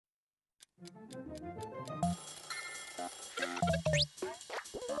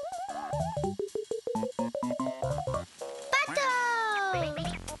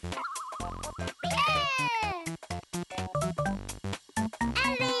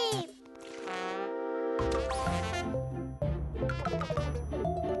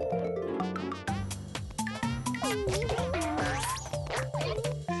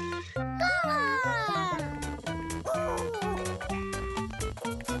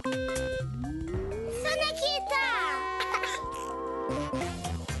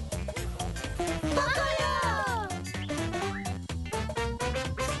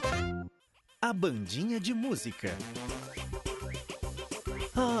a bandinha de música.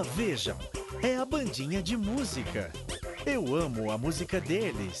 Ah, vejam, é a bandinha de música. Eu amo a música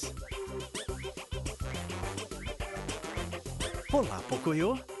deles. Olá,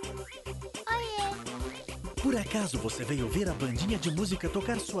 Pocoyo. Oiê. Por acaso você veio ver a bandinha de música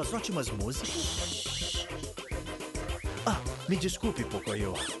tocar suas ótimas músicas? Ah, me desculpe,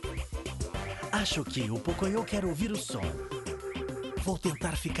 Pocoyo. Acho que o Pocoyo quer ouvir o som. Vou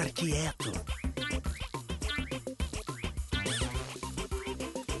tentar ficar quieto.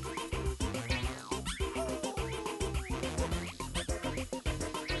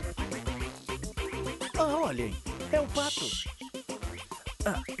 Ah, olhem, é o pato.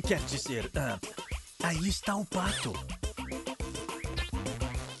 Ah, quer dizer, aí está o pato.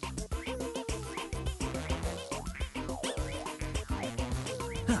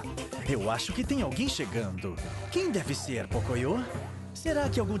 Eu acho que tem alguém chegando. Quem deve ser, Pocoyo? Será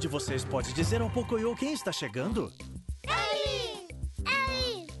que algum de vocês pode dizer ao Pocoyo quem está chegando? Ellie!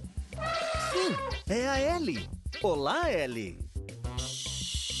 Ellie! Sim, é a Ellie. Olá, Ellie.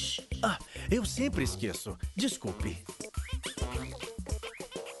 Ah, eu sempre esqueço. Desculpe.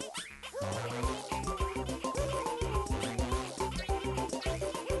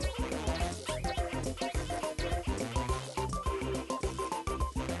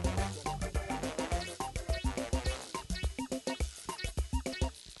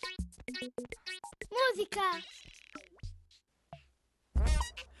 Música!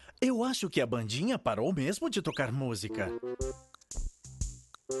 Eu acho que a bandinha parou mesmo de tocar música.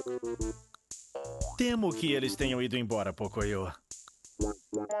 Temo que eles tenham ido embora, Pocoyo.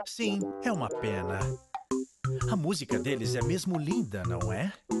 Sim, é uma pena. A música deles é mesmo linda, não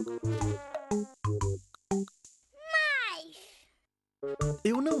é? Mas...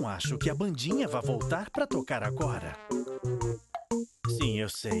 Eu não acho que a bandinha vá voltar para tocar agora. Sim, eu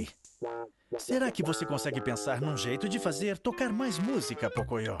sei. Será que você consegue pensar num jeito de fazer tocar mais música,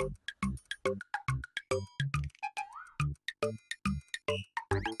 Pocoyo?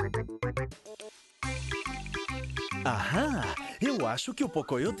 Aham! Eu acho que o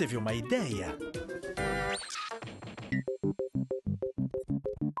Pocoyo teve uma ideia.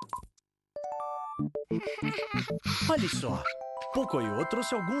 Olhe só! Pocoyo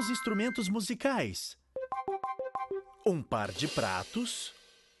trouxe alguns instrumentos musicais. Um par de pratos,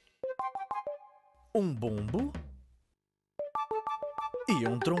 um bumbo e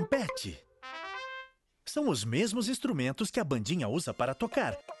um trompete. São os mesmos instrumentos que a bandinha usa para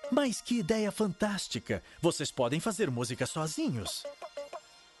tocar. Mas que ideia fantástica! Vocês podem fazer música sozinhos.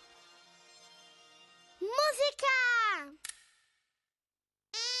 Música!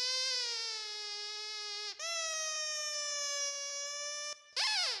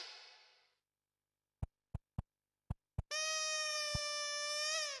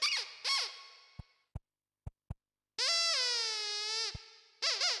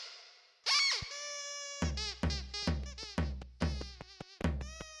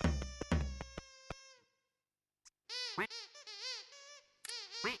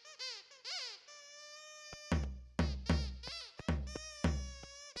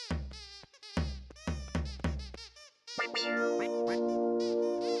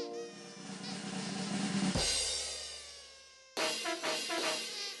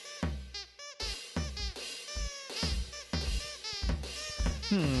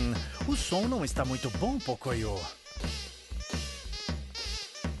 O som não está muito bom, Pocoyo.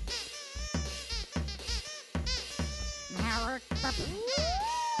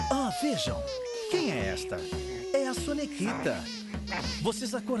 Ah, vejam! Quem é esta? É a Sonequita.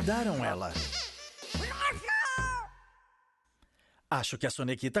 Vocês acordaram ela. Acho que a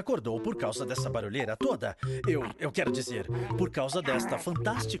Sonequita acordou por causa dessa barulheira toda. Eu quero dizer, por causa desta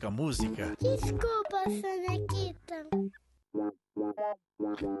fantástica música. Desculpa, Sonequita.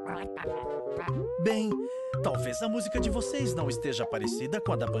 Bem, talvez a música de vocês não esteja parecida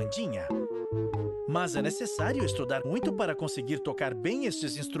com a da bandinha. Mas é necessário estudar muito para conseguir tocar bem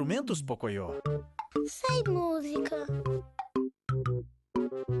estes instrumentos, Pocoyo. Sei música.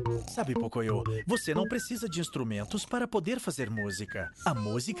 Sabe, Pocoyo, você não precisa de instrumentos para poder fazer música. A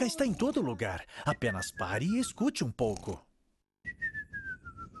música está em todo lugar. Apenas pare e escute um pouco.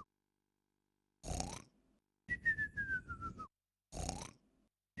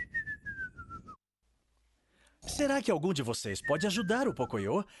 Será que algum de vocês pode ajudar o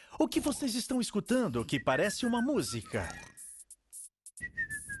Pocoyo? O que vocês estão escutando que parece uma música?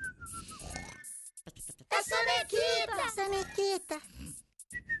 É Sonequita! Sonequita!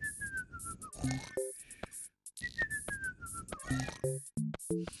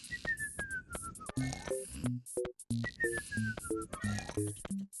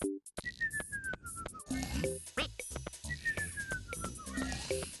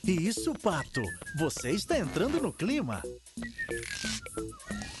 Isso, Pato. Você está entrando no clima.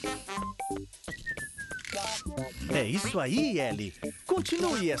 É isso aí, Ellie.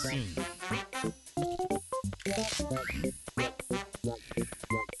 Continue assim.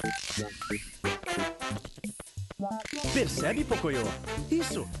 Percebe, Pocoyo?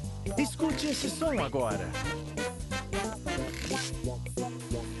 Isso. Escute esse som agora.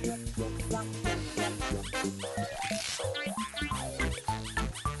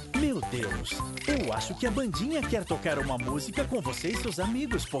 Meu Deus, eu acho que a bandinha quer tocar uma música com você e seus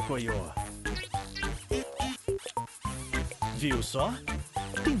amigos, Pocoyo. Viu só?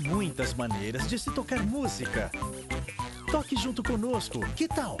 Tem muitas maneiras de se tocar música. Toque junto conosco, que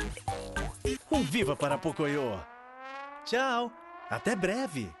tal? Um viva para Pocoyo! Tchau, até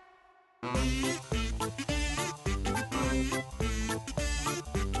breve!